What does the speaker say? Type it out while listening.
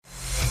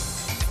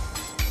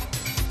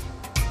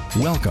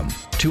Welcome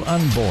to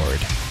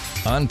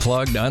Unboard.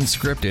 Unplugged,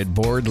 unscripted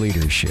board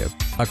leadership.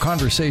 A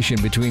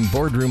conversation between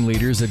boardroom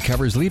leaders that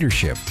covers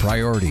leadership,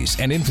 priorities,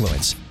 and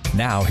influence.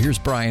 Now, here's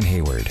Brian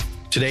Hayward.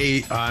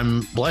 Today,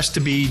 I'm blessed to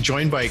be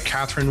joined by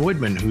Catherine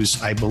Woodman, who's,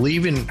 I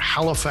believe, in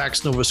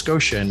Halifax, Nova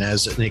Scotia, and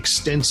has an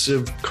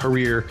extensive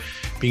career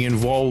being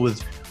involved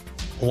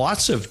with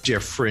lots of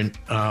different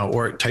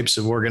or types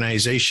of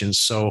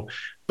organizations.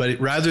 But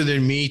rather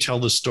than me tell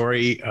the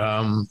story,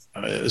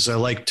 as I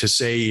like to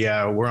say,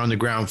 we're on the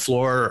ground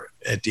floor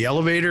at the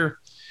elevator,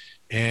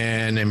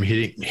 and I'm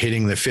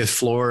hitting the fifth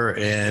floor.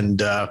 And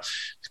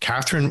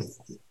Catherine,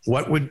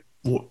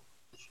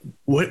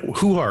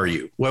 who are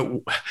you?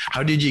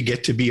 How did you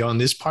get to be on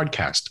this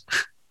podcast?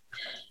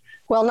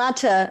 Well, not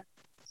to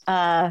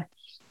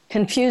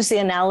confuse the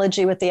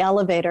analogy with the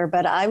elevator,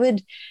 but I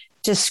would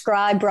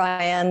describe,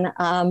 Brian,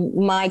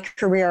 my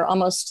career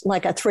almost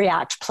like a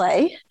 3-act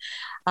play.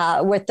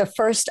 With the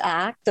first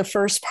act, the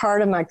first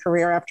part of my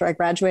career after I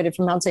graduated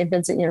from Mount St.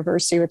 Vincent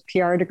University with a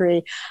PR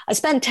degree, I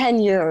spent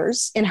 10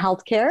 years in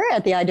healthcare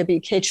at the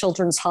IWK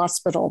Children's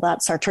Hospital.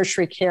 That's our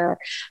tertiary care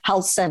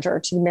health center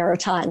to the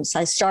Maritimes.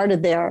 I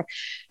started there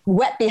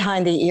wet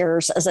behind the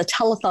ears as a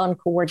telethon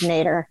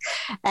coordinator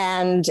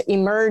and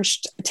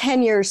emerged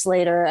 10 years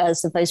later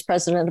as the vice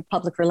president of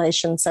public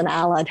relations and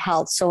allied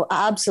health. So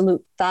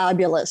absolute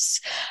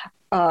fabulous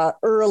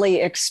early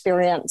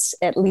experience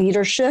at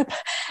leadership,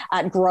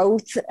 at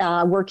growth,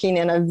 working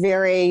in a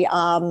very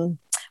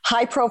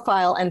high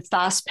profile and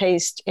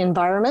fast-paced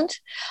environment.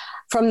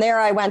 From there,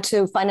 I went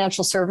to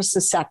financial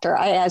services sector.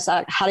 I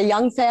had a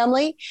young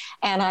family,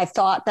 and I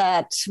thought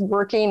that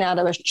working at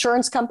an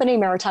insurance company,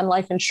 Maritime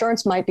Life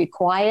Insurance, might be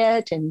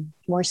quiet and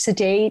more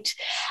sedate,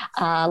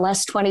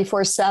 less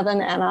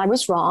 24/7. And I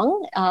was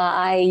wrong.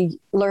 I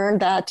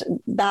learned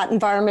that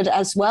environment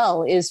as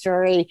well is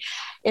very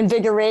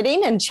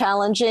invigorating and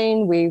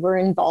challenging. We were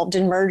involved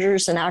in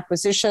mergers and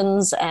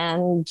acquisitions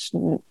and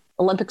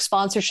Olympic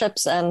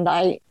sponsorships, and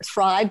I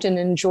thrived and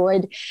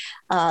enjoyed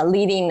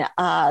leading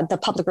the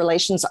public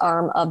relations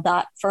arm of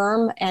that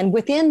firm. And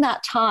within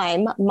that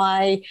time,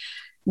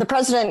 the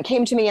president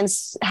came to me and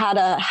had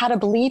a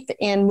belief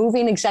in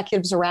moving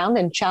executives around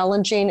and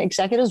challenging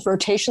executives,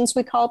 rotations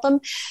we call them.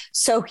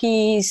 So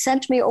he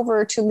sent me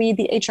over to lead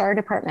the HR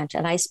department,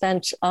 and I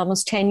spent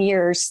almost 10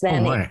 years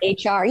then in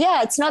HR.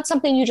 Yeah, it's not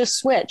something you just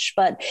switch,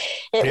 but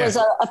it was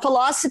a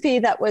philosophy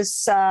that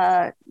was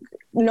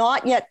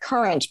not yet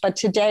current, but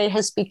today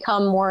has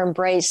become more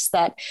embraced,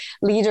 that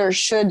leaders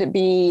should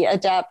be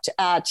adept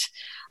at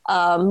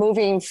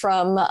moving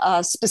from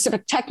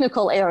specific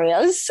technical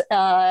areas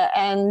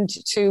and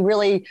to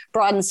really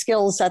broaden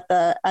skills at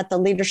the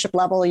leadership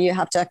level. You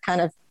have to kind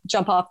of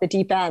jump off the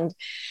deep end.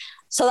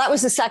 So that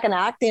was the second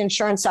act, the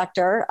insurance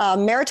sector.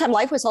 Maritime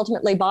Life was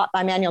ultimately bought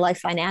by Manulife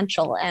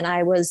Financial, and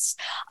I was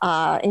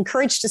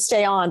encouraged to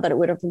stay on, but it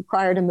would have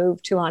required a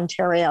move to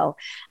Ontario.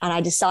 And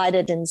I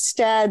decided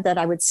instead that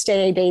I would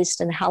stay based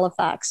in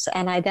Halifax.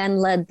 And I then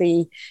led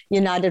the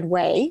United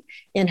Way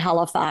in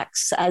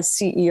Halifax as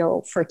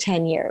CEO for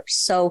 10 years.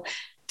 So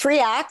 3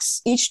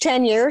 acts, each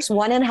 10 years,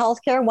 one in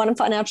healthcare, one in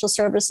financial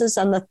services,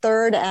 and the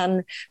third,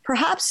 and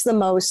perhaps the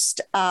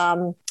most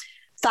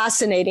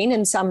fascinating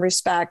in some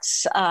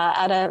respects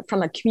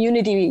from a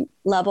community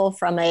level,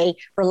 from a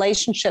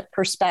relationship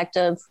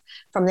perspective,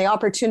 from the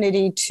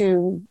opportunity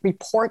to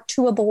report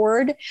to a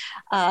board.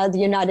 The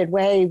United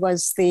Way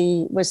was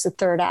the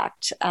third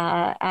act.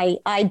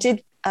 I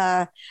did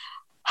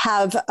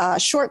have a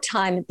short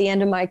time at the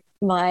end of my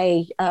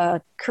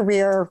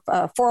career,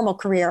 formal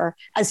career,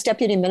 as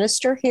deputy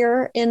minister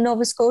here in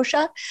Nova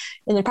Scotia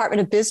in the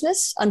Department of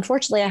Business.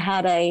 Unfortunately, I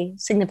had a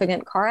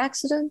significant car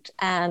accident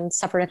and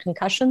suffered a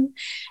concussion,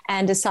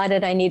 and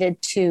decided I needed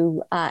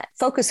to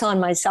focus on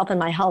myself and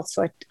my health.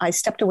 So I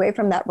stepped away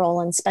from that role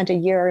and spent a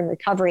year in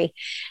recovery.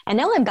 And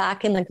now I'm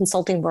back in the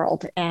consulting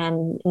world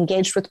and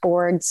engaged with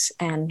boards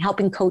and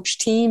helping coach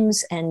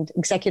teams and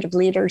executive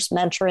leaders,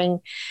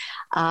 mentoring.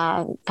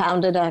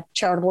 Founded a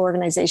charitable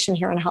organization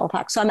here in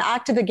Halifax. So I'm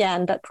active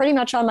again, but pretty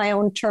much on my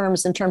own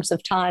terms in terms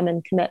of time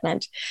and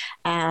commitment.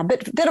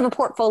 Bit of a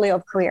portfolio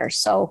of careers.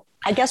 So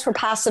I guess we're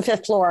past the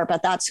fifth floor,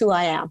 but that's who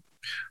I am.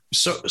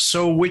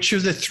 So which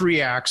of the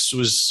 3 acts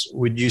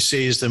would you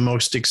say is the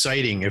most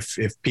exciting? If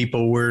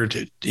people were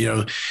to,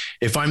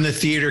 if I'm the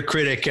theater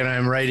critic and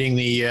I'm writing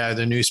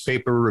the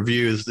newspaper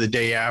review the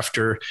day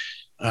after,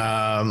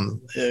 I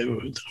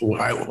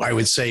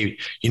would say,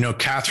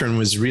 Catherine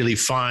was really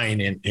fine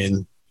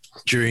in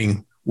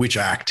during which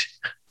act?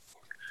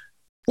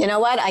 You know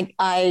what?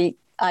 I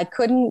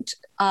couldn't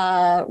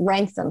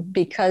rank them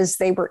because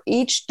they were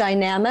each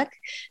dynamic.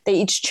 They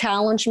each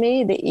challenged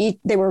me.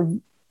 They were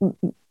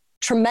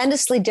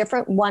tremendously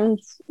different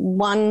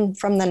one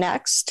from the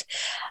next.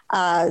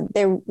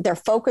 Their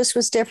focus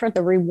was different.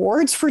 The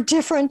rewards were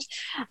different.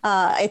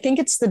 I think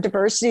it's the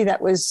diversity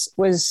that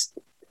was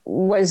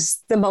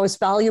was the most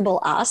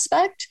valuable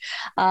aspect.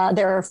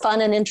 There are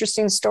fun and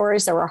interesting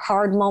stories. There were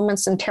hard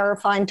moments and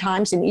terrifying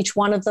times in each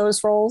one of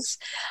those roles.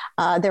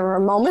 There were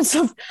moments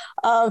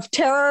of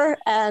terror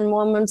and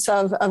moments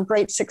of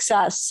great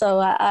success. So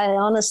I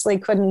honestly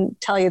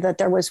couldn't tell you that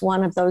there was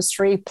one of those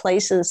three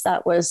places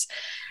that was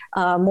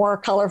more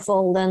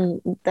colorful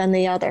than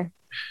the other.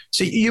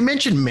 So you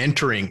mentioned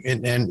mentoring,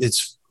 and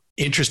it's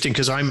interesting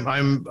because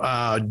I'm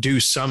do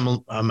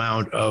some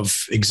amount of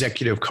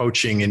executive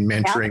coaching and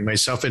mentoring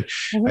myself, and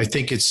I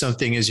think it's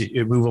something as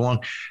you move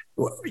along.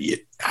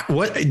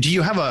 What do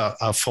you have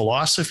a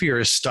philosophy or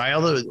a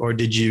style, or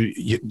do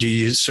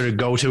you sort of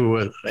go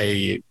to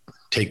I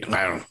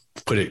don't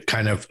put it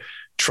kind of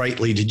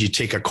tritely, did you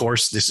take a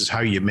course? This is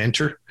how you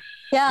mentor?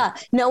 Yeah,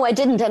 no, I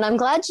didn't. And I'm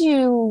glad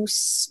you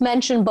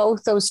mentioned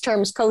both those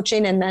terms,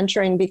 coaching and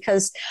mentoring,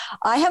 because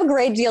I have a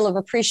great deal of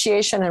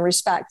appreciation and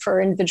respect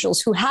for individuals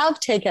who have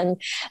taken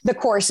the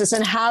courses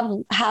and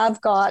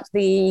have got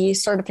the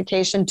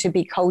certification to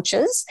be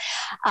coaches.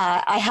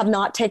 I have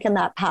not taken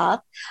that path,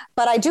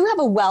 but I do have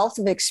a wealth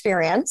of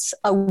experience,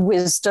 a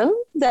wisdom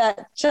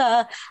that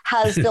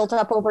has built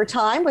up over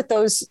time with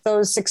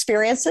those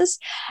experiences.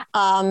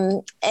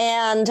 And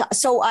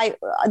so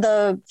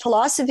the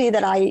philosophy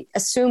that I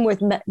assume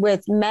with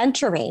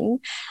mentoring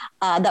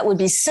that would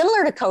be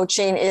similar to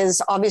coaching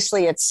is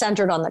obviously it's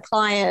centered on the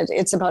client.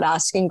 It's about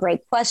asking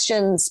great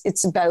questions.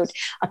 It's about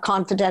a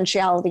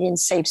confidentiality and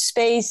safe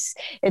space.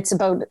 It's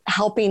about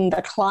helping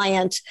the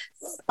client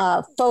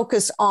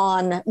focus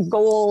on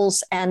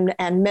goals and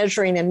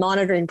measuring and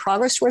monitoring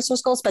progress towards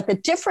those goals. But the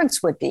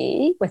difference would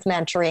be with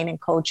mentoring and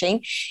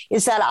coaching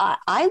is that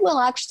I will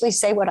actually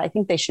say what I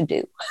think they should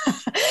do.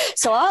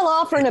 So I'll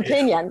offer an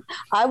opinion.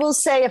 I will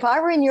say, if I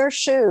were in your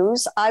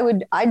shoes,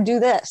 I'd do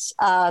this,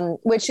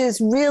 which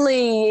is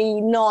really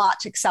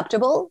not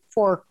acceptable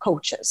for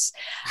coaches.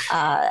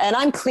 And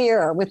I'm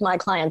clear with my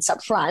clients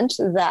up front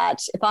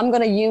that if I'm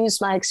going to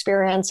use my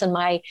experience and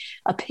my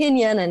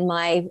opinion and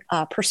my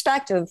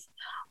perspective,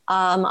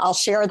 I'll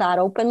share that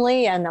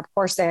openly. And of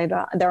course,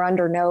 they're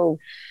under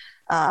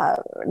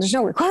there's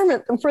no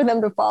requirement for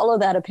them to follow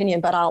that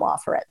opinion, but I'll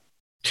offer it.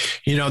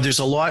 There's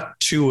a lot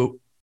to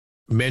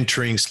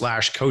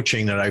mentoring /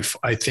 coaching that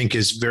I think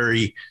is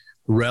very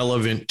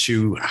relevant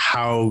to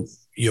how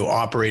you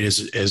operate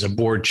as a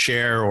board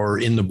chair or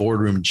in the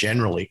boardroom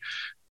generally,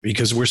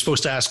 because we're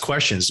supposed to ask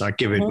questions, not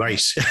give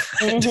advice.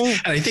 And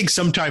I think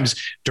sometimes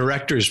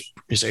directors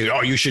say,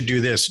 "Oh, you should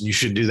do this and you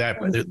should do that."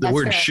 But the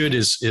word "should"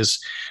 is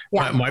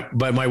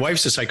my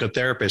wife's a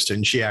psychotherapist,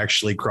 and she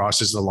actually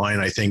crosses the line.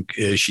 I think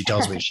she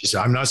tells me, she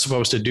said, "I'm not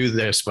supposed to do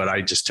this," but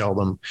I just tell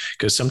them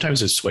because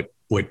sometimes it's what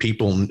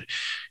people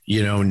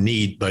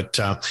need. But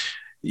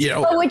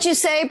But would you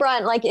say,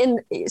 Brian,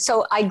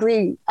 so I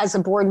agree, as a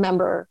board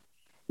member,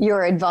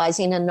 you're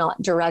advising and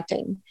not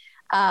directing.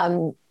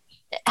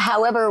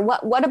 However,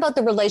 what about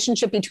the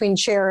relationship between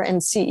chair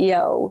and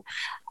CEO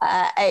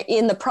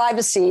in the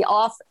privacy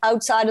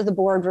outside of the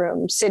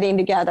boardroom, sitting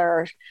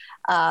together,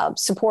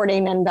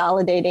 supporting and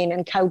validating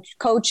and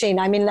coaching?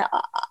 I mean,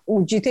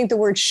 do you think the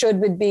word "should"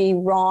 would be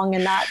wrong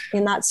in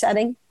that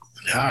setting?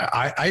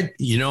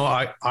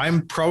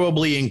 I'm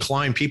probably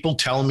inclined. People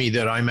tell me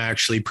that I'm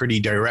actually pretty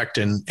direct,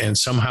 and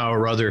somehow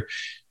or other,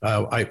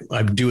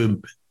 I'm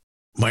doing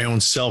my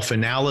own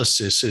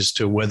self-analysis as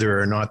to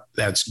whether or not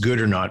that's good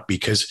or not,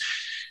 because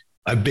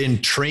I've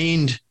been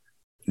trained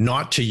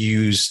not to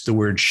use the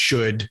word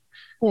 "should,"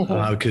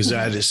 because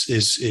that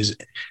is,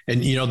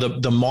 and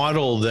the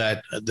model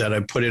that I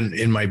put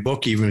in my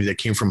book, even that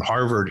came from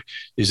Harvard,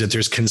 is that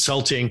there's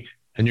consulting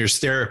and there's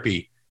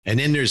therapy, and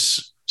then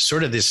there's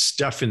sort of this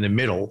stuff in the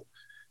middle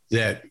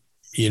that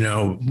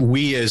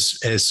we as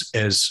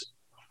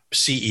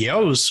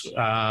CEOs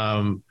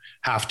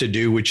have to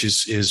do, which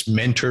is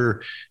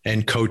mentor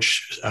and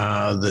coach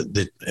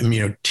the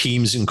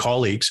teams and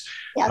colleagues.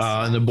 Yes.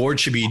 And the board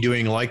should be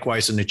doing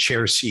likewise. And the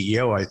chair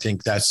CEO, I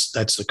think that's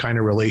the kind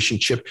of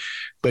relationship.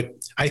 But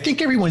I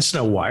think every once in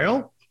a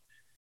while,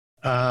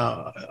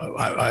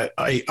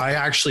 I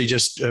actually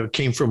just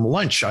came from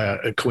lunch,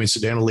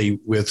 coincidentally,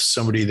 with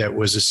somebody that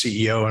was a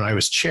CEO and I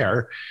was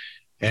chair.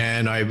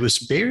 And I was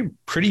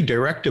pretty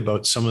direct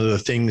about some of the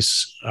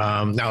things.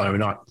 Now that I'm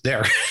not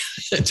there.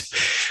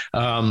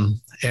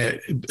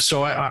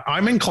 So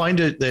I'm inclined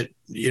to that,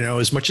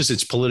 as much as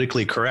it's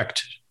politically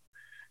correct,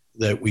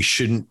 that we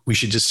should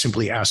just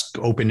simply ask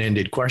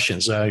open-ended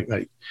questions.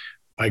 I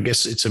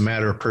guess it's a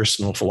matter of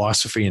personal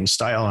philosophy and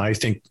style. And I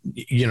think,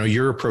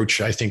 your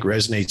approach, I think,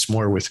 resonates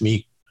more with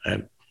me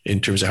in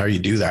terms of how you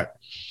do that.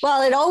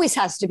 Well, it always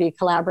has to be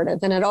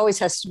collaborative, and it always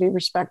has to be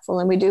respectful.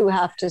 And we do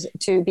have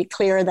to be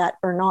clear that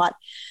we're not,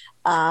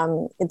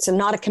 it's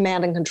not a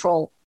command and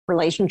control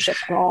relationship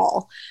at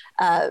all.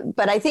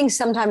 But I think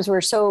sometimes we're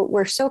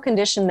so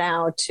conditioned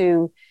now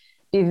to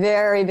be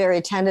very,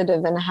 very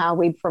tentative in how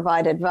we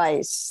provide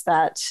advice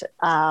that,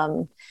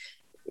 I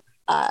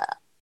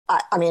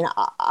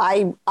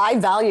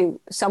value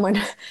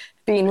someone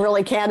being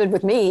really candid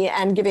with me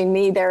and giving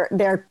me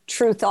their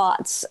true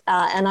thoughts.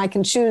 And I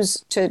can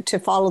choose to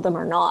follow them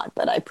or not,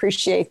 but I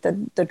appreciate the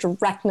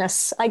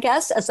directness, I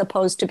guess, as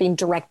opposed to being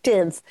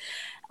directive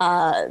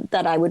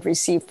that I would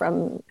receive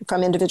from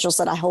individuals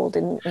that I hold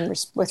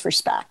with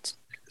respect.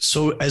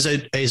 So as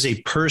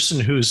a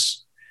person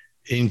who's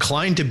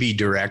inclined to be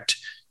direct,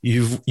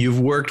 you've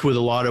worked with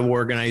a lot of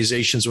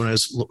organizations. When I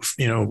was,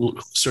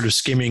 sort of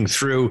skimming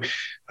through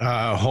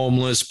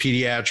homeless,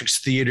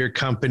 pediatrics, theater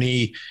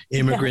company,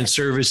 immigrant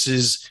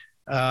services,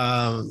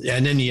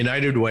 and then the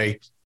United Way.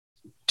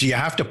 Do you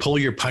have to pull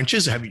your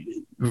punches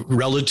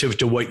relative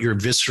to what your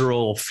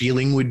visceral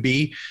feeling would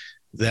be?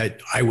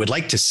 That I would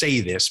like to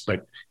say this,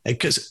 but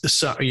because,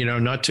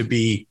 not to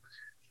be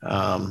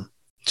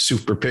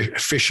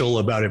superficial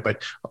about it,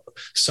 but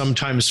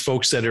sometimes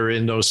folks that are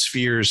in those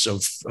spheres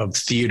of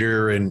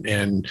theater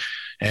and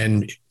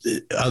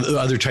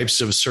other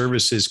types of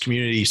services,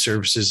 community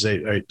services,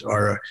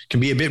 can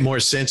be a bit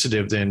more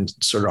sensitive than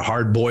sort of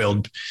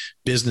hard-boiled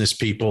business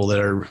people that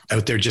are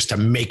out there just to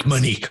make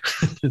money.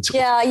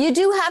 Yeah, you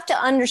do have to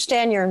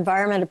understand your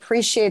environment,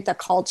 appreciate the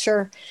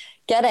culture,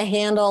 get a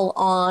handle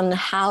on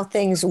how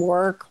things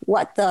work,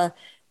 what the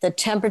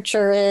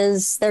temperature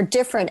is. They're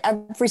different.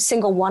 Every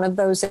single one of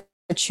those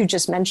that you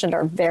just mentioned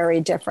are very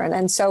different.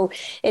 And so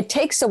it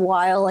takes a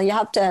while. You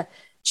have to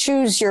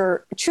choose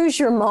your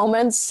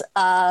moments,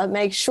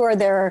 make sure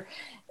you're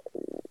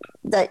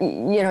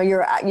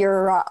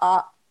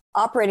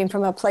operating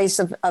from a place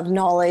of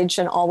knowledge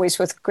and always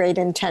with great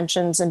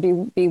intentions,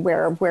 and be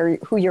aware of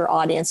who your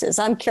audience is.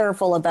 I'm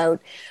careful about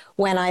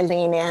when I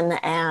lean in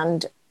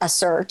and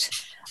assert.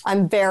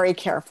 I'm very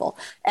careful.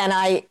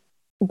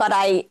 What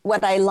I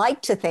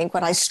like to think,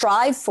 what I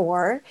strive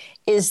for,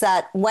 is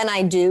that when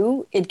I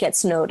do, it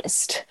gets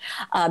noticed,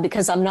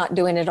 because I'm not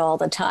doing it all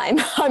the time.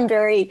 I'm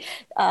very,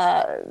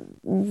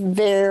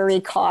 very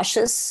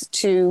cautious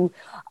to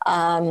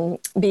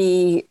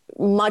be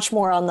much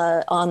more on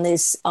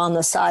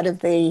the side of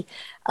the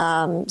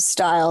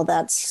style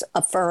that's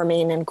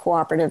affirming and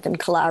cooperative and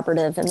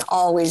collaborative and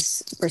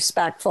always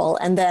respectful.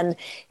 And then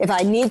if I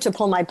need to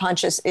pull my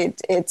punches,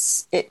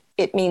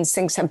 it means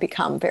things have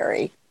become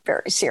very,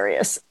 very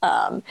serious,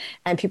 and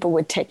people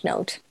would take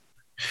note.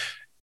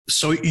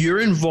 So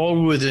you're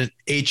involved with an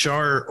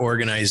HR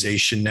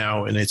organization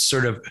now, and it's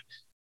sort of,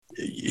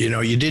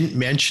 you didn't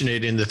mention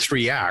it in the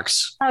 3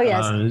 acts. Oh,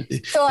 yes.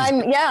 So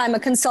I'm a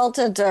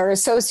consultant or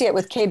associate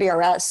with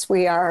KBRS.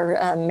 We are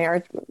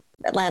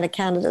Atlantic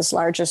Canada's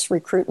largest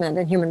recruitment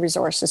and human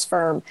resources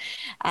firm.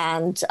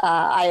 And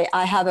I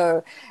have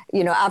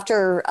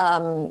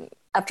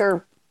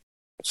after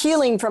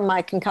healing from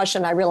my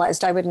concussion, I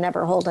realized I would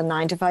never hold a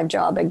 9-to-5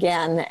 job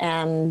again.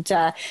 And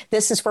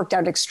this has worked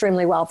out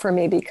extremely well for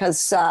me,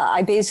 because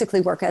I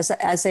basically work as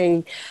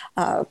a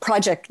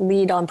project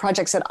lead on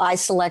projects that I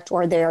select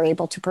or they're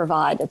able to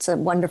provide. It's a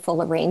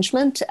wonderful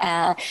arrangement.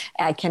 I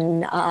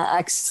can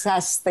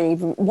access the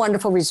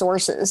wonderful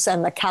resources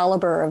and the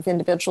caliber of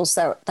individuals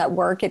that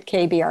work at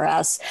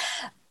KBRS.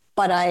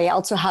 But I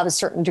also have a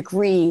certain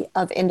degree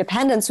of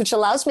independence, which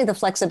allows me the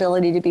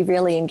flexibility to be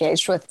really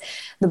engaged with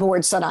the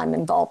boards that I'm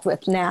involved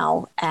with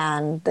now,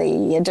 and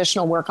the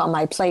additional work on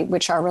my plate,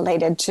 which are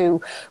related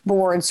to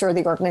boards or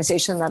the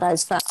organization that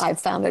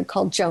I've founded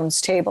called Jones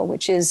Table,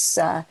 which is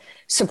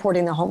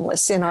supporting the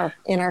homeless in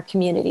our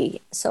community.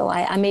 So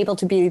I'm able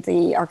to be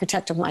the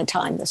architect of my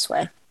time this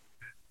way.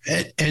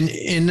 And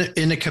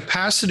in the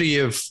capacity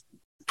of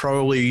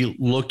probably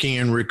looking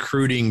and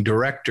recruiting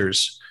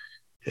directors,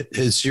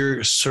 has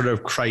your sort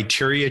of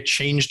criteria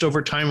changed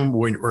over time,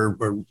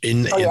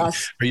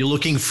 yes. Are you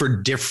looking for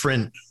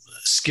different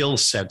skill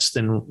sets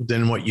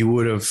than what you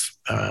would have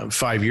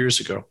 5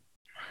 years ago?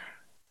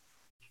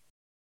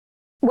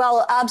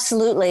 Well,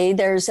 absolutely.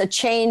 There's a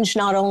change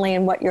not only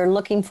in what you're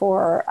looking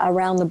for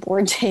around the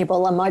board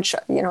table.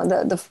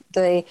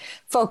 The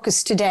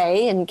focus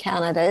today in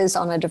Canada is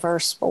on a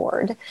diverse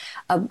board,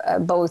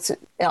 both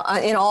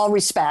in all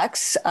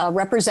respects,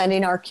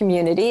 representing our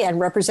community and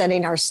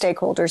representing our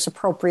stakeholders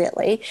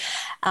appropriately.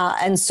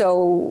 And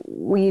so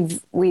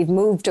we've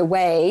moved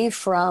away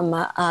from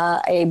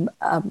a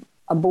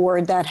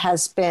board that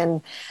has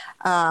been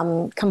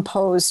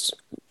composed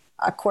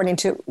according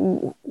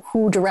to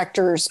who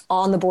directors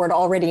on the board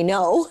already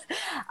know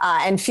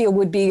and feel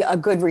would be a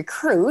good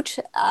recruit,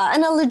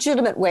 in a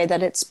legitimate way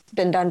that it's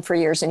been done for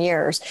years and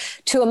years,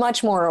 to a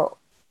much more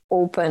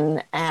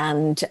open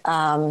and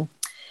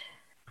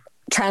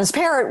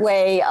transparent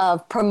way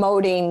of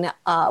promoting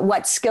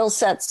what skill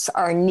sets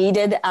are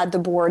needed at the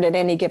board at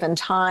any given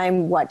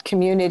time, what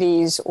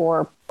communities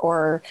or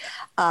what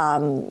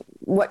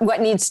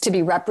needs to be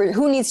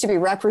who needs to be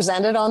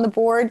represented on the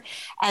board,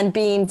 and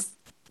being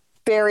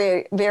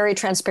very, very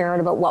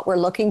transparent about what we're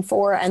looking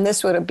for. And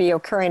this would be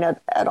occurring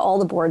at all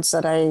the boards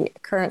that I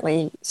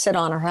currently sit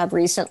on or have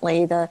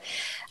recently, the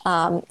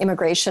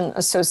Immigration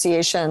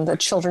Association, the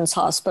Children's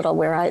Hospital,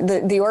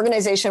 the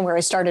organization where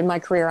I started my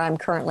career. I'm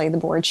currently the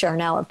board chair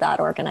now of that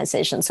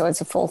organization. So it's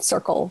a full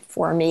circle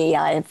for me.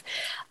 I've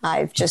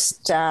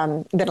just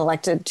been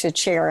elected to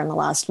chair in the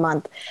last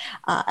month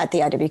at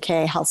the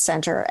IWK Health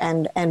Center.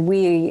 And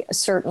we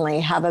certainly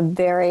have a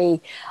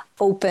very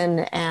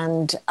open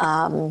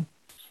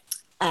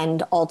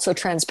and also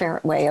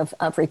transparent way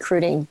of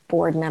recruiting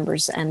board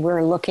members. And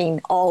we're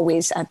looking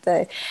always at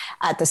the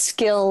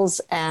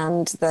skills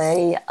and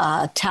the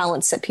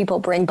talents that people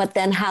bring, but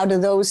then how do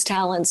those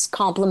talents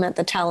complement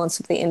the talents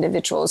of the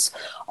individuals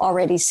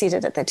already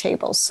seated at the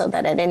table, so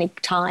that at any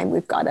time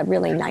we've got a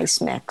really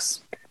nice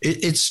mix.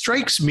 It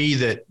strikes me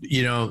that,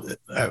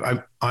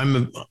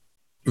 I'm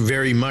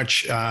very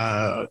much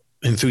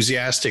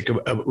enthusiastic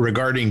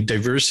regarding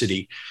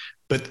diversity,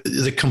 but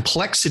the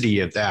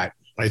complexity of that,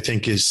 I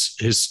think, is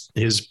it's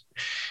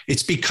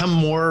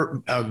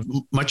become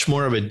much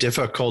more of a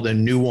difficult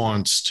and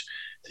nuanced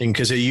thing,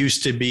 because it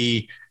used to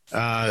be,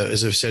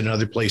 as I've said in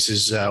other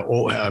places,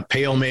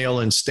 pale,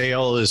 male, and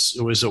stale was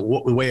the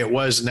way it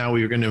was. Now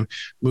we're going to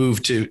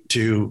move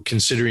to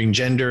considering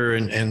gender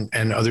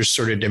and other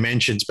sort of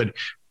dimensions, but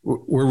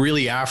we're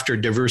really after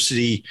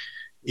diversity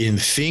in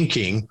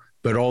thinking,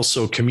 but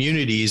also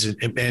communities.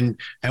 And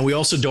we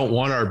also don't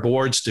want our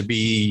boards to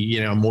be,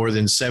 more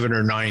than 7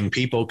 or 9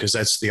 people, because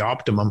that's the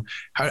optimum.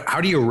 How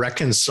do you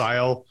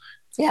reconcile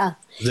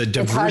the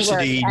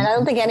diversity? And I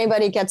don't think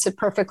anybody gets it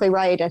perfectly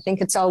right. I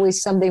think it's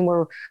always something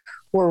we're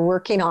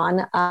working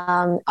on.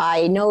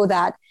 I know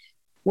that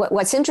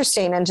what's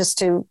interesting, and just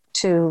to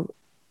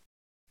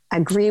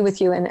agree with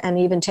you and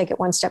even take it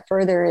one step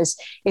further, is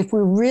if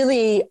we're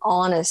really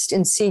honest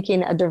in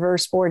seeking a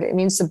diverse board, it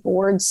means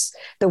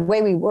the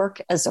way we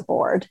work as a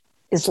board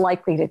is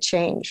likely to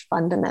change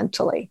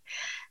fundamentally.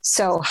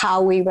 So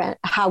how we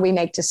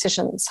make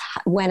decisions,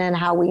 when and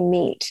how we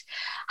meet,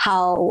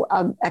 how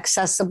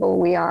accessible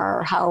we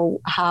are, how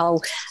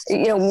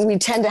we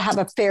tend to have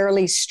a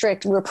fairly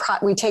strict.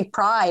 We take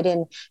pride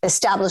in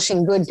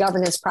establishing good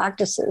governance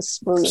practices.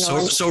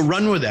 So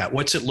run with that.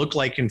 What's it look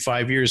like in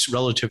 5 years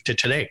relative to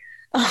today?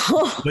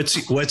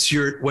 What's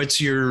your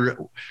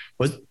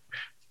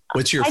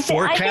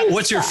forecast?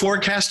 What's your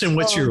forecast and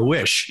what's your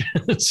wish?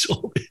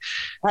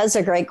 Those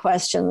are great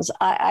questions.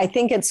 I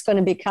think it's going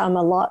to become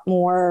a lot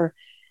more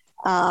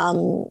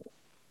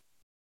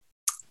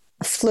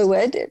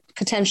fluid,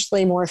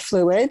 potentially more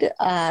fluid.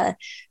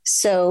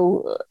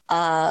 So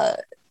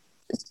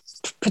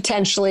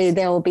potentially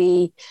there will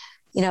be,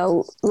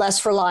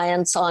 less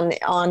reliance on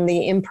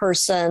the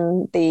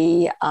in-person,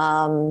 the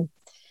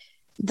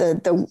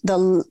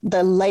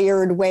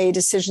layered way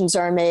decisions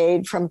are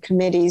made from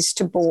committees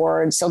to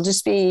boards. They'll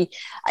just be,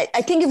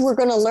 I think if we're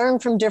going to learn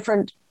from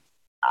different,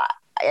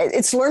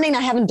 it's learning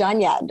I haven't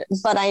done yet,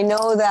 but I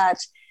know that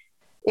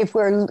if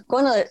we're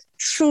going to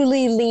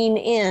truly lean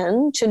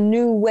in to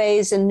new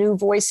ways and new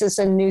voices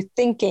and new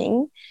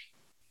thinking,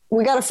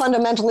 we got to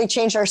fundamentally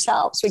change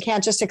ourselves. We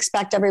can't just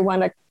expect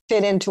everyone to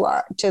fit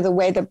to the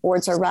way that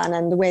boards are run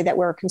and the way that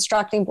we're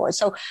constructing boards.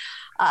 So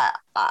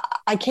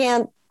I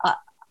can't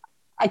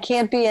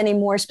be any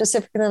more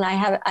specific than I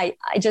have. I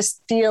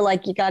just feel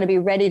like you got to be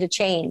ready to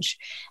change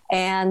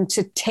and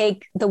to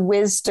take the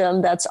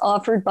wisdom that's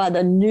offered by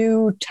the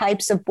new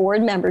types of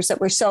board members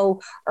that we're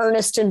so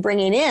earnest in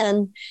bringing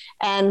in,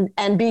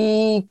 and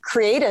be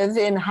creative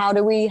in how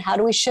do we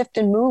shift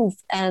and move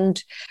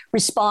and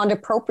respond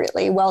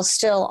appropriately while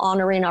still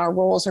honoring our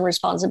roles and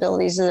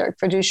responsibilities. Our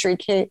fiduciary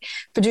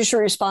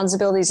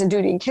responsibilities and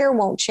duty and care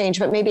won't change,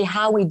 but maybe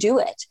how we do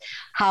it,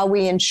 how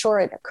we ensure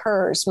it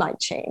occurs might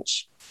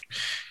change.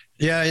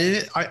 Yeah,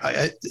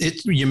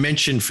 you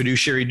mentioned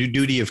fiduciary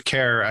duty of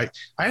care. I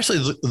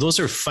actually, those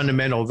are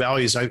fundamental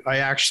values. I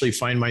actually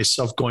find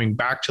myself going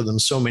back to them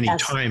so many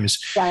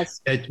times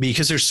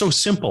because they're so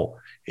simple.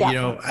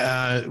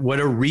 Yeah. What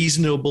a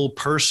reasonable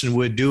person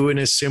would do in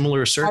a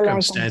similar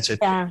circumstance.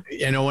 When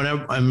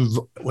I'm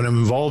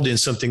involved in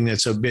something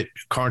that's a bit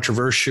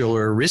controversial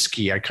or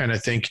risky, I kind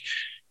of think,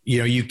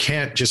 you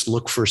can't just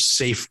look for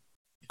safe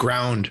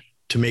ground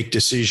to make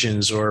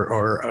decisions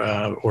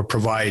or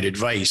provide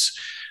advice.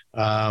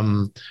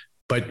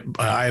 But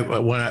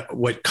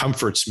what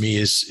comforts me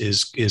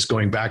is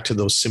going back to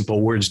those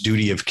simple words: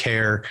 duty of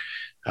care,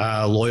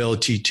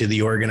 loyalty to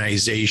the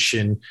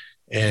organization,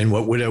 and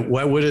what would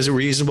a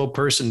reasonable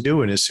person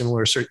do in a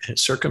similar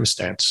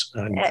circumstance?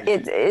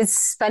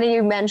 It's funny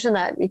you mention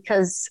that,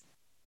 because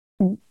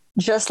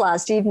just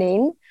last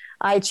evening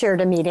I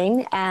chaired a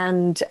meeting,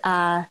 and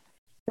it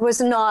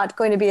was not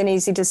going to be an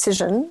easy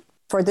decision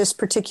for this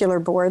particular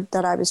board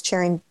that I was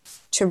chairing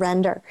to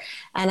render.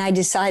 And I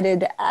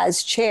decided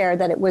as chair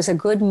that it was a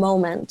good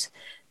moment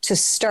to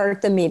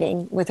start the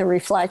meeting with a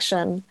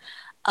reflection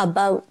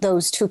about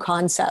those two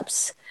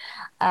concepts,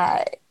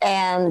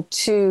 and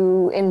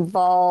to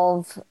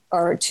involve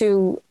or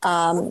to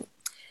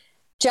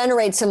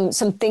generate some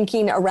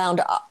thinking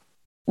around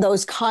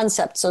those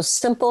concepts, those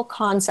simple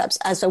concepts,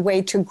 as a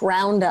way to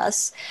ground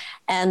us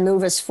and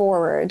move us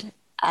forward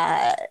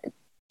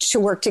to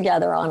work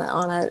together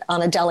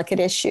on a delicate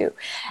issue.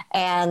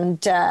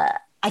 And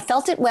I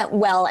felt it went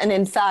well. And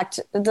in fact,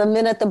 the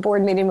minute the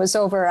board meeting was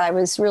over, I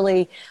was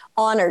really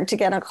honored to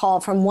get a call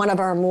from one of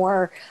our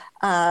more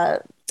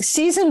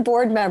seasoned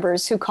board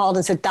members who called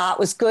and said that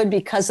was good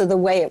because of the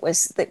way it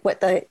was,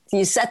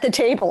 you set the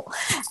table.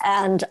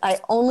 And I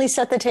only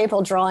set the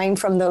table drawing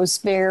from those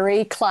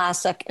very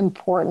classic,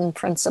 important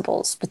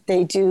principles, but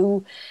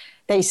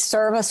they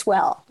serve us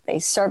well. They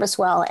serve us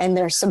well in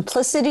their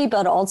simplicity,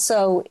 but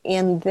also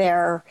in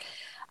their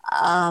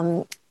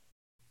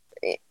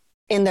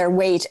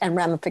weight and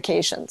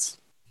ramifications.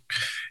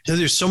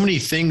 There's so many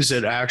things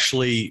that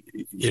actually,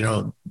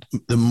 the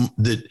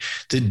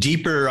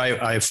deeper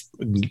I've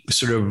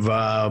sort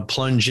of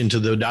plunge into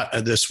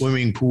the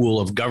swimming pool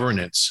of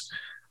governance,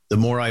 the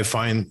more I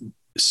find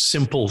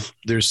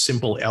there's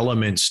simple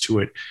elements to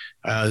it.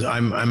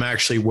 I'm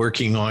actually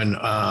working on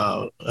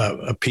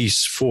a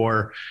piece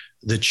for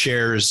the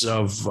chairs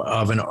of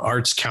an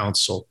arts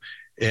council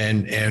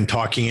and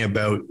talking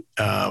about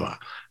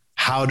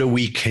how do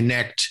we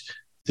connect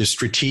the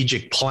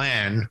strategic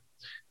plan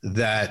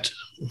that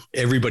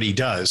everybody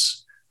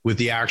does with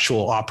the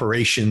actual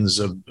operations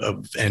of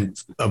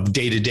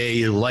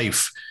day-to-day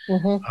life.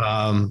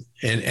 Mm-hmm.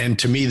 And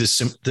to me, the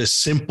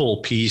simple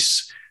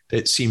piece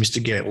that seems to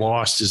get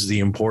lost is the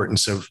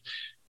importance of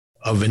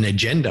an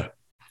agenda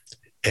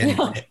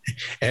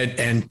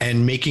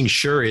and making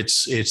sure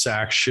it's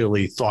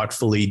actually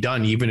thoughtfully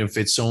done, even if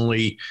it's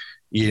only,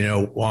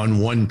 on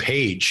one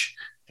page.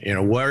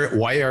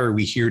 Why are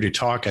we here to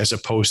talk, as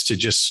opposed to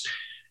just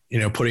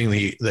putting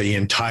the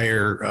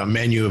entire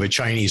menu of a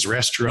Chinese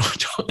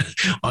restaurant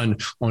on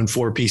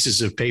 4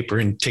 pieces of paper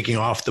and ticking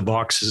off the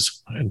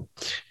boxes. And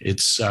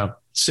it's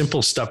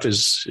simple stuff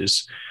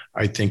is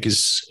I think it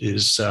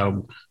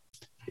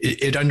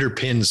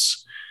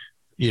underpins,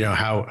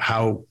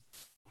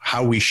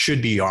 how we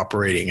should be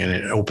operating, and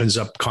it opens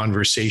up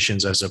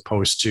conversations as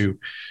opposed to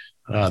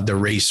the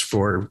race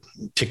for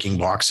ticking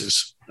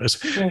boxes.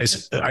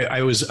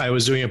 I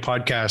was doing a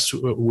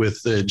podcast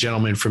with a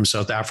gentleman from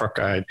South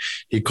Africa, and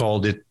he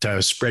called it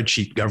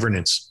spreadsheet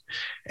governance.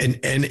 And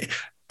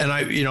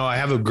I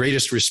have a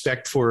greatest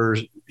respect for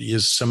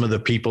some of the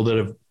people that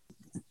have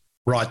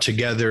brought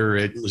together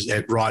at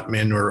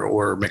Rotman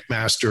or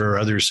McMaster or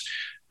others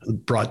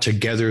brought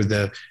together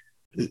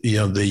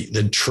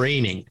the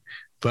training.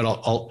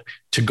 But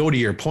to go to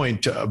your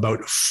point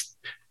about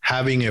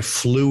having a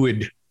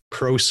fluid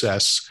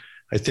process,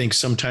 I think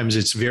sometimes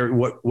it's very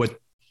what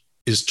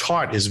is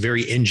taught is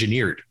very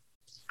engineered.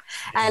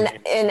 And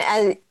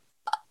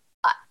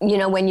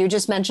when you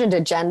just mentioned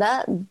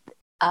agenda,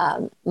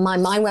 my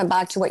mind went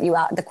back to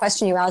the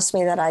question you asked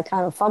me that I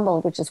kind of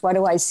fumbled, which is, what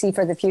do I see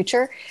for the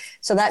future?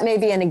 So that may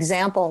be an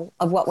example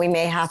of what we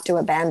may have to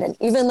abandon.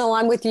 Even though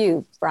I'm with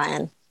you,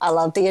 Brian, I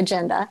love the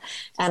agenda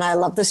and I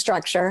love the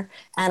structure,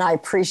 and I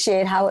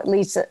appreciate how it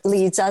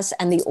leads us,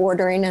 and the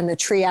ordering and the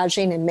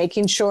triaging and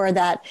making sure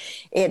that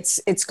it's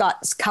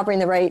covering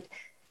the right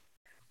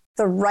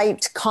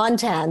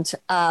content.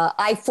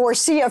 I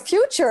foresee a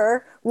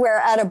future where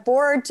at a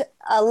board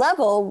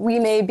level, we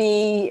may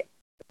be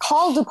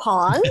called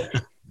upon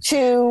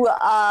to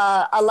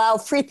allow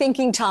free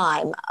thinking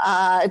time,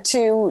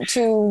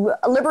 to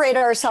liberate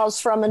ourselves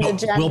from an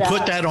agenda. We'll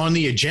put that on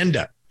the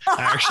agenda.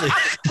 Actually,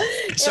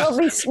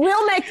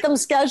 we'll make them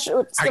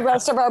schedule the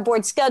rest of our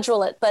board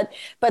schedule it, but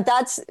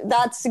that's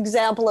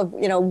example of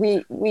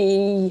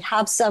we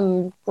have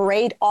some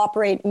great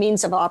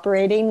means of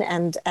operating,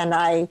 and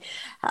I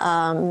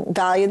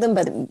value them,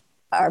 but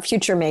our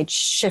future may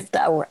shift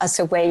us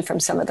away from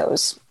some of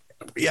those.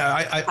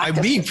 Yeah,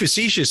 I'm being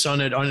facetious on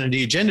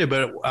the agenda,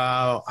 but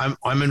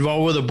I'm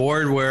involved with a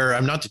board where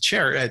I'm not the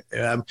chair,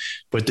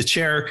 but the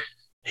chair.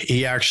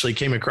 He actually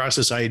came across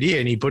this idea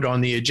and he put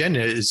on the agenda.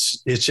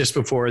 It's just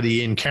before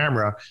the in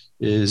camera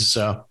is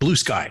blue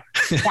sky.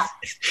 Yeah,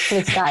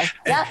 blue sky.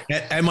 Yeah.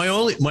 And my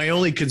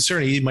only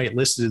concern, he might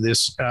listen to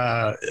this,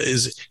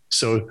 is,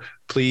 so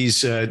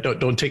please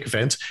don't take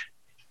offense.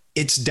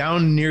 It's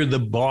down near the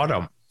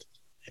bottom,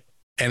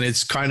 and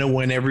it's kind of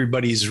when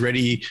everybody's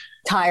ready,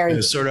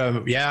 tired, sort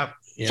of, yeah.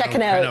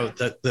 Checking out.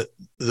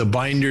 The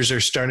binders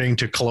are starting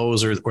to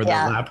close, or the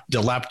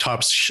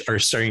laptops are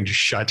starting to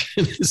shut.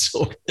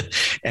 So,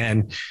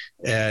 and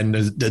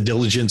the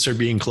diligence are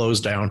being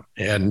closed down,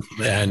 and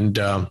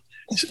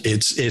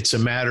it's a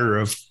matter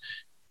of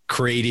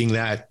creating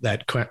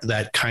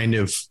that kind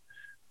of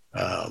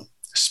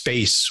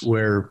space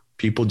where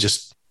people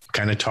just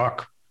kind of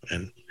talk.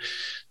 And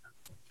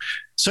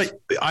so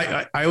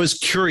I was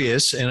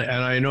curious, and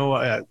I know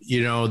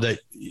that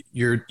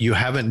you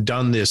haven't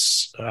done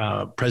this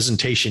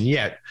presentation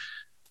yet,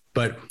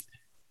 but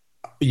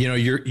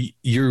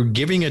you're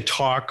giving a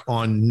talk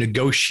on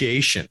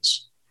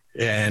negotiations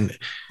and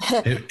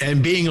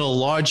being a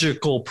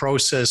logical,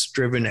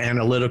 process-driven,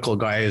 analytical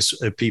guy, as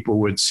people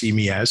would see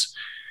me as.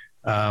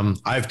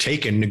 I've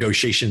taken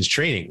negotiations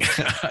training.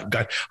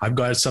 I've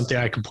got something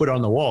I can put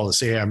on the wall and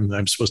say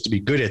I'm supposed to be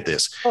good at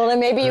this. Well, then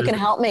maybe you can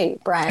help me,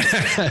 Brian.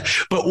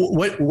 But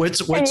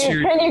what's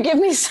can you give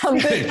me some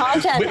good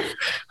content?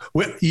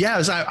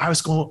 As I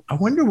was going, I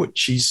wonder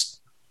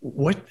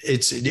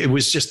it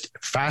was just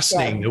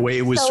fascinating the way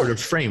it was sort of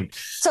framed.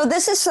 So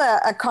this is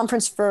a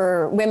conference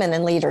for women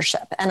in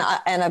leadership. And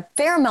a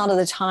fair amount of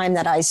the time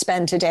that I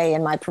spend today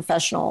in my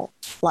professional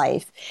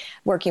life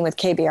working with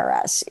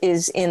KBRS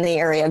is in the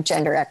area of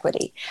gender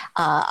equity.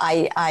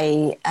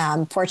 I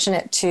am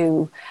fortunate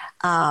to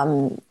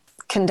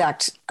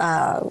conduct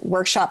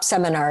workshop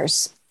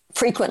seminars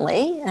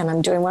frequently, and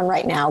I'm doing one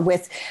right now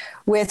with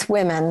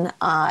women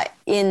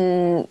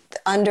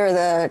under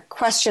the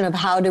question of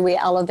how do we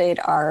elevate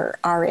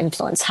our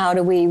influence? How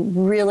do we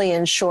really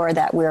ensure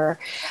that we're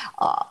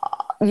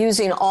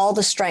using all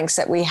the strengths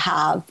that we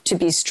have to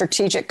be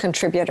strategic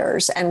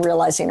contributors and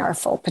realizing our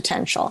full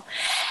potential?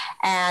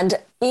 And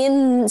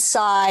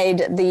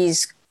inside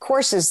these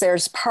courses,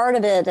 there's part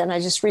of it, and I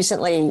just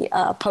recently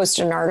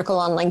posted an article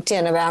on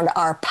LinkedIn around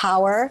our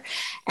power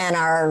and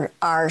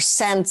our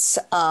sense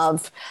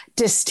of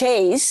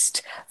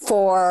distaste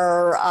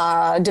for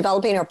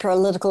developing our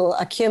political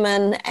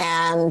acumen,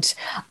 and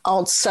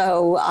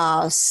also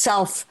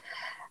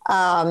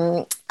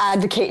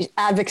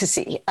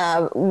advocacy.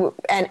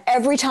 And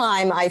every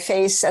time I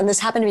face, and this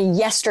happened to me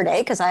yesterday,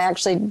 because I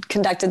actually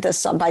conducted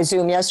this by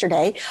Zoom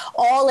yesterday,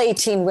 all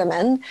 18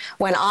 women,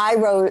 when I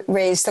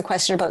raised the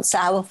question about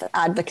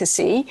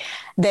self-advocacy,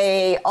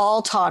 they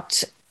all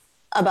talked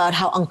about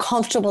how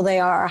uncomfortable they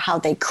are, how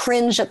they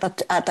cringe at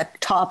the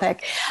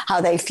topic,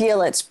 how they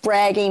feel it's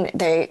bragging.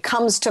 It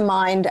comes to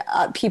mind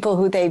people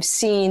who they've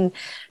seen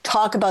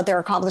talk about their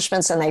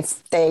accomplishments, and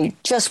they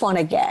just want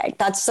to gag.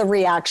 That's the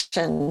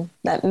reaction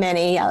that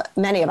many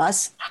of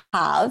us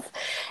have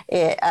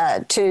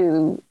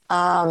to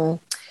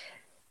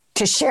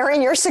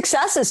sharing your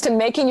successes, to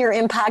making your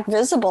impact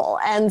visible.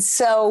 And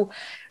so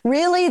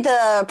really,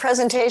 the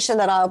presentation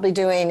that I'll be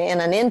doing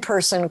in an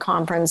in-person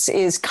conference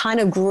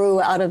kind of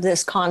grew out of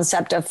this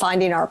concept of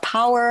finding our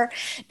power,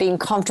 being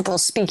comfortable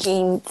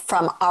speaking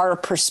from our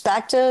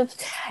perspective,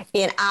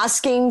 in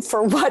asking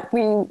for what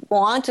we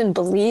want and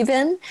believe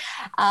in.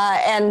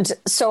 And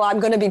so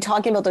I'm going to be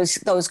talking about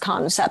those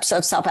concepts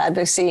of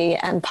self-advocacy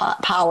and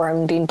power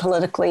and being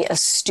politically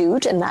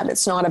astute, and that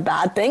it's not a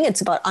bad thing. It's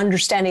about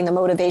understanding the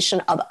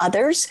motivation of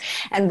others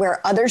and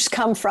where others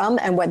come from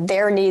and what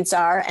their needs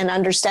are, and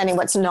understanding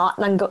what's not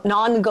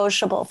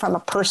non-negotiable from a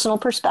personal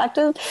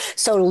perspective.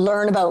 So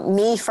learn about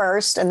me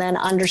first, and then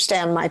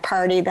understand my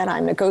party that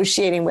I'm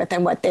negotiating with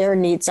and what their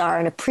needs are,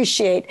 and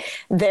appreciate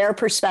their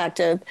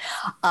perspective.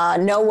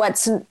 Know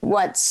what's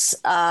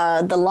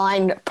the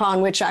line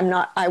upon which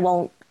I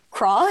won't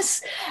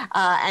cross,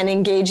 and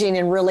engaging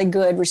in really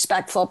good,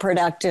 respectful,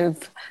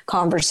 productive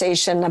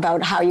conversation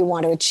about how you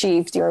want to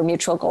achieve your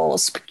mutual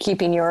goals,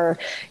 keeping your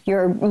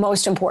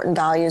most important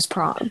values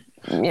prominent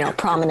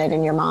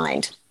in your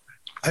mind.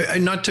 I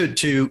not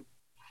to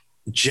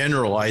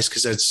generalize,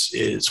 because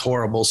it's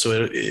horrible.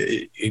 So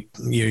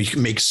you can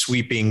make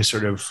sweeping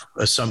sort of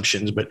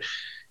assumptions, but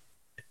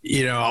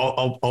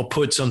I'll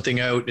put something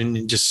out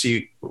and just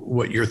see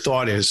what your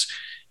thought is.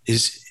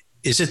 Is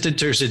it that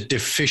there's a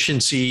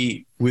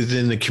deficiency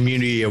within the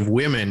community of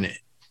women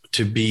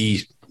to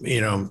be,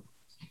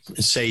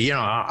 say,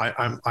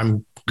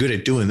 I'm good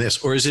at doing this,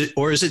 or is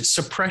it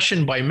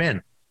suppression by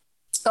men?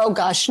 Oh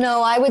gosh,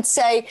 no, I would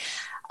say.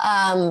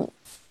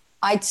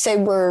 I'd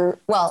say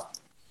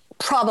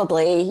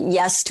probably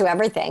yes to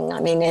everything. I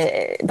mean,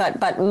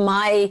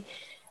 I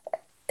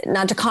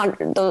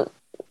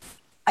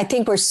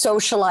think we're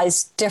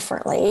socialized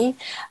differently.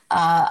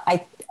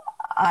 I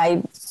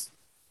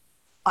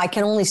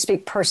can only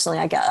speak personally.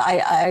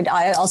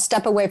 I'll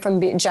step away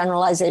from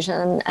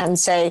generalization and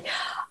say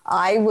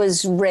I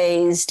was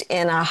raised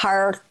in a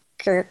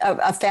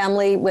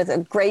family with a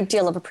great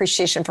deal of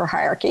appreciation for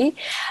hierarchy.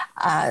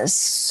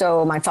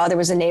 So my father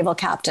was a naval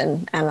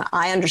captain, and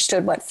I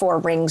understood what 4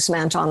 rings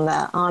meant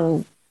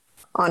on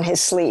his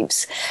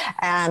sleeves.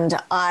 And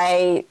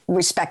I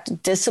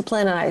respected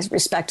discipline, and I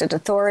respected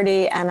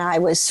authority, and I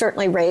was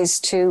certainly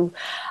raised to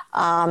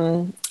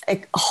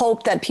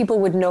hope that people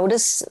would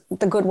notice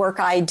the good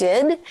work I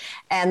did,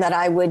 and that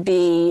I would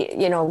be,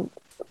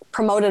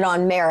 promoted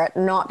on merit,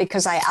 not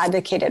because I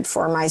advocated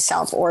for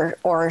myself or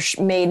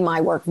made my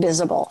work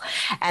visible.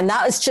 And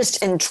that was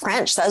just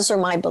entrenched. Those are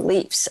my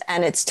beliefs.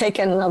 And it's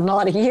taken a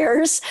lot of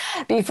years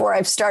before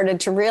I've started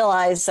to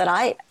realize that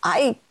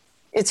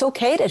it's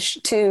okay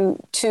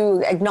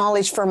to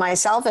acknowledge for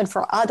myself and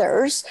for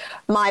others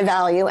my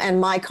value and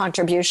my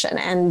contribution,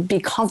 and be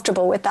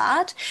comfortable with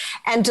that,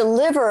 and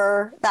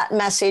deliver that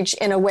message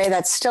in a way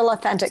that's still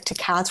authentic to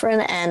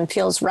Catherine and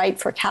feels right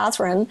for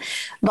Catherine,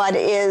 but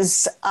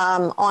is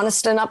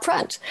honest and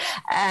upfront,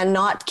 and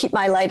not keep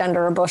my light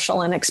under a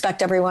bushel and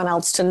expect everyone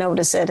else to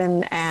notice it.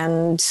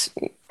 And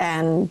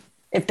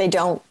if they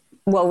don't,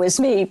 woe is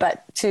me,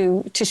 but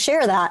to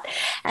share that.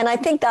 And I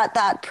think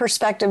that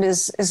perspective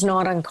is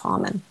not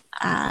uncommon,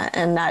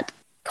 and that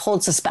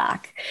holds us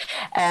back,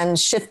 and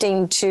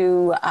shifting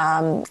to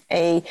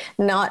a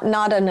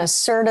not an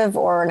assertive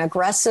or an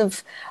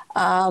aggressive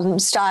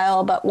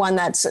style, but one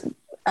that's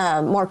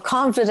more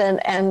confident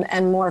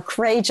and more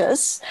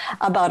courageous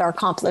about our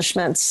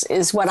accomplishments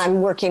is what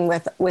I'm working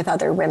with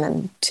other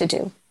women to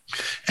do.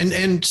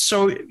 And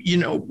so,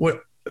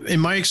 what in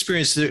my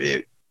experience,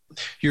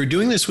 you're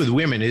doing this with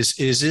women. Is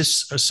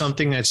this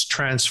something that's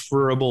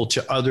transferable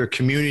to other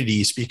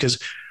communities? Because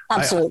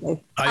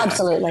absolutely.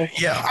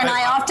 Yeah. And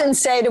I often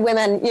say to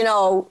women,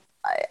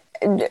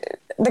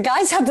 the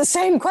guys have the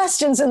same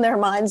questions in their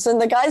minds,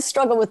 and the guys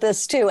struggle with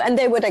this too, and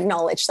they would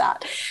acknowledge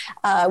that.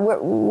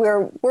 But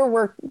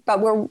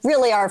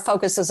really our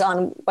focus is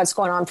on what's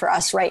going on for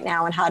us right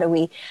now, and how do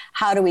we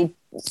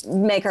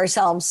make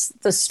ourselves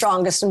the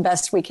strongest and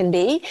best we can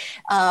be.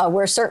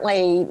 We're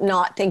certainly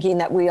not thinking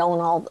that we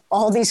own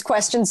all these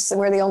questions.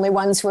 We're the only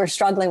ones who are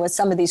struggling with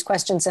some of these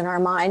questions in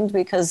our mind,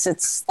 because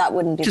that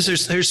wouldn't be.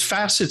 Because there's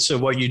facets of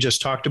what you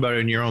just talked about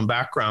in your own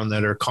background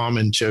that are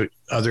common to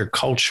other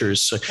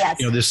cultures. So, yes.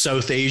 The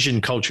South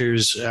Asian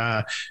cultures,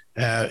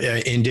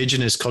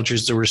 indigenous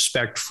cultures, the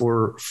respect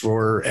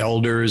for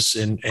elders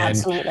and et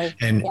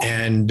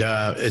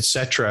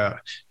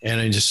cetera.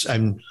 And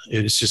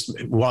it's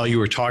just while you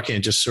were talking, it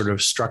just sort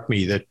of struck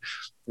me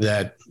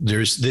that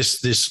there's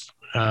this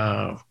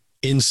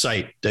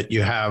insight that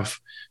you have,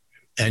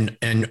 and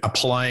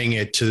applying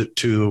it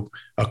to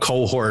a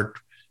cohort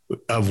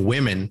of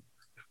women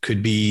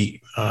could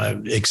be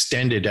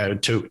extended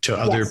out to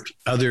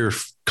other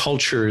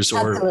cultures.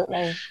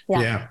 Absolutely.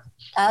 Yeah.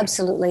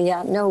 Absolutely.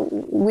 Yeah. No,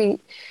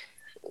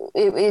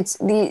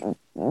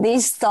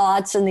 these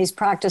thoughts and these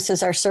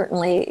practices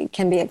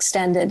can be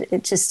extended.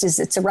 It just is,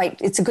 it's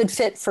a good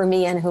fit for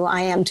me and who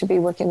I am to be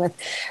working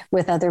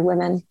with other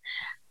women.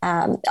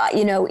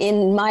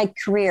 In my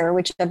career,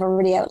 which I've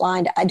already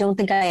outlined, I don't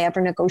think I ever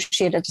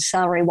negotiated a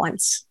salary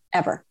once,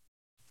 ever.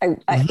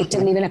 It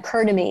didn't even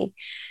occur to me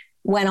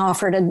when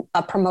offered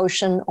a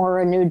promotion or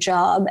a new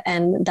job,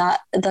 and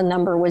that the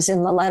number was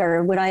in the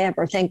letter. Would I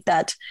ever think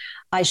that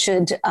I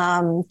should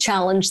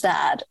challenge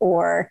that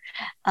or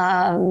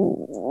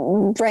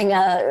bring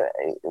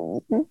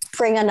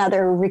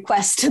another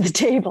request to the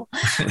table?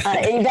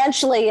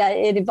 Eventually,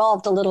 it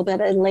evolved a little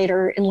bit in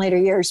later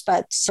years,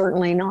 but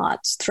certainly not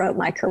throughout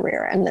my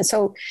career. And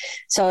so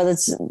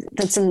that's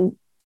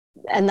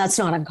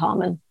not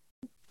uncommon.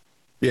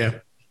 Yeah,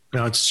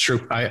 no, it's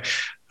true. I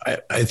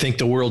think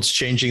the world's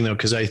changing though,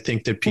 because I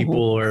think that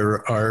people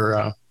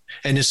are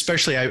and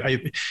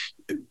especially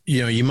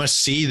you must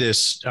see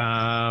this,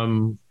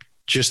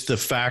 just the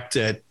fact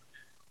that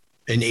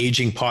an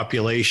aging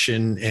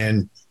population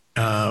and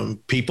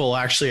people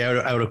actually out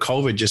of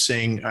COVID just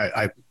saying,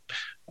 I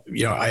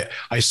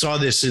saw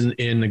this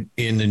in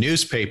the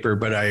newspaper,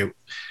 but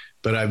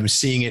I'm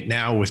seeing it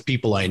now with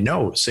people I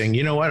know saying,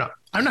 you know what,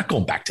 I'm not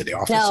going back to the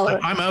office. No.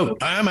 I'm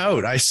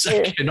out.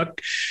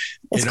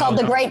 It's called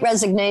the Great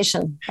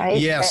Resignation, right?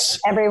 Yes.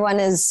 Everyone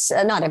is,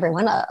 not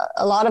everyone,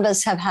 a lot of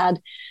us have had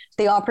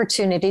the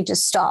opportunity to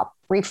stop,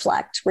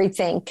 reflect,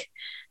 rethink,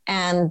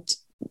 and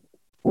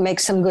make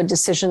some good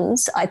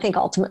decisions. I think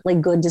ultimately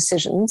good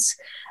decisions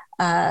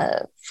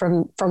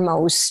for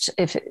most,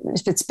 if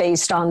it's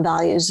based on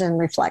values and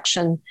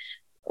reflection,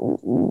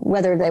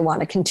 whether they want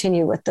to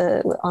continue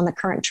on the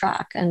current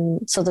track.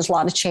 And so there's a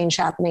lot of change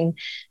happening.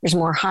 There's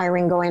more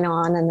hiring going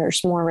on, and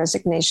there's more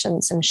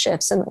resignations and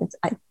shifts, and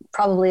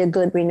probably a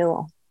good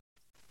renewal.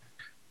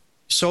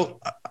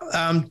 So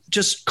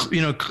just,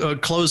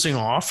 closing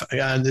off,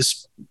 this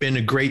has been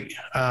a great,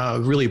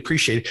 really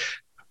appreciate it.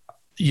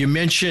 You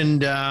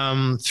mentioned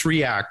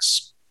 3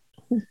 acts.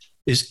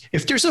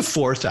 If there's a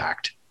 4th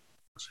act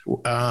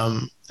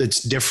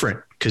that's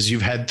different, because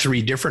you've had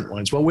 3 different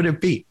ones, what would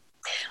it be?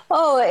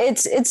 Oh,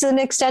 it's an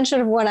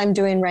extension of what I'm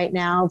doing right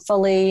now,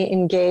 fully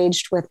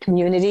engaged with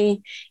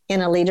community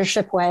in a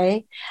leadership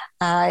way.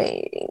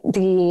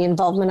 The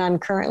involvement I'm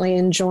currently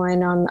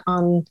enjoying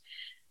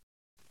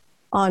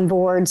on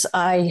boards,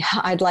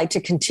 I'd like to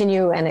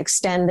continue and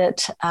extend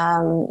it,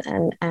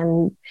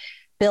 and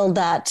build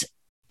that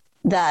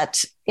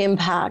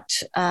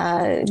impact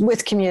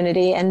with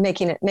community, and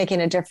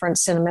making a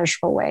difference in a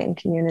measurable way in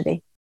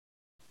community.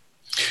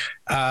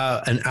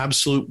 An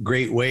absolute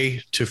great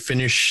way to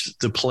finish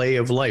the play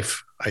of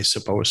life, I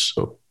suppose.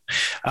 So,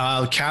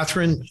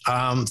 Catherine,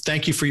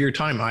 thank you for your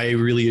time. I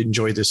really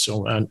enjoyed this.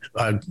 So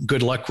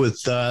good luck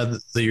with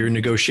your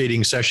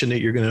negotiating session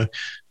that you're going to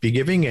be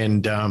giving,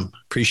 and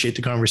appreciate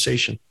the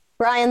conversation.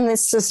 Brian,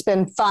 this has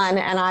been fun,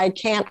 and I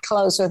can't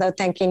close without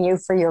thanking you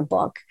for your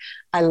book.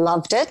 I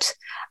loved it.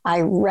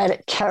 I read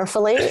it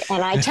carefully,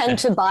 and I tend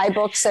to buy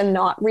books and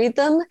not read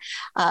them.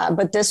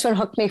 But this one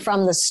hooked me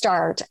from the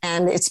start,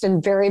 and it's been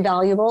very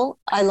valuable.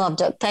 I loved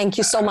it. Thank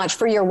you so much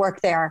for your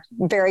work there.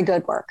 Very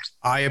good work.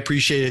 I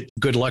appreciate it.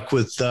 Good luck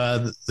with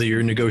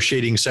your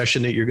negotiating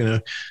session that you're going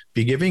to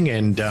be giving,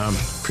 and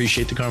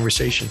appreciate the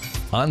conversation.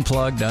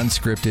 Unplugged,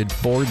 unscripted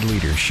board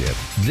leadership.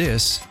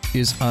 This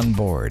is On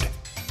Board.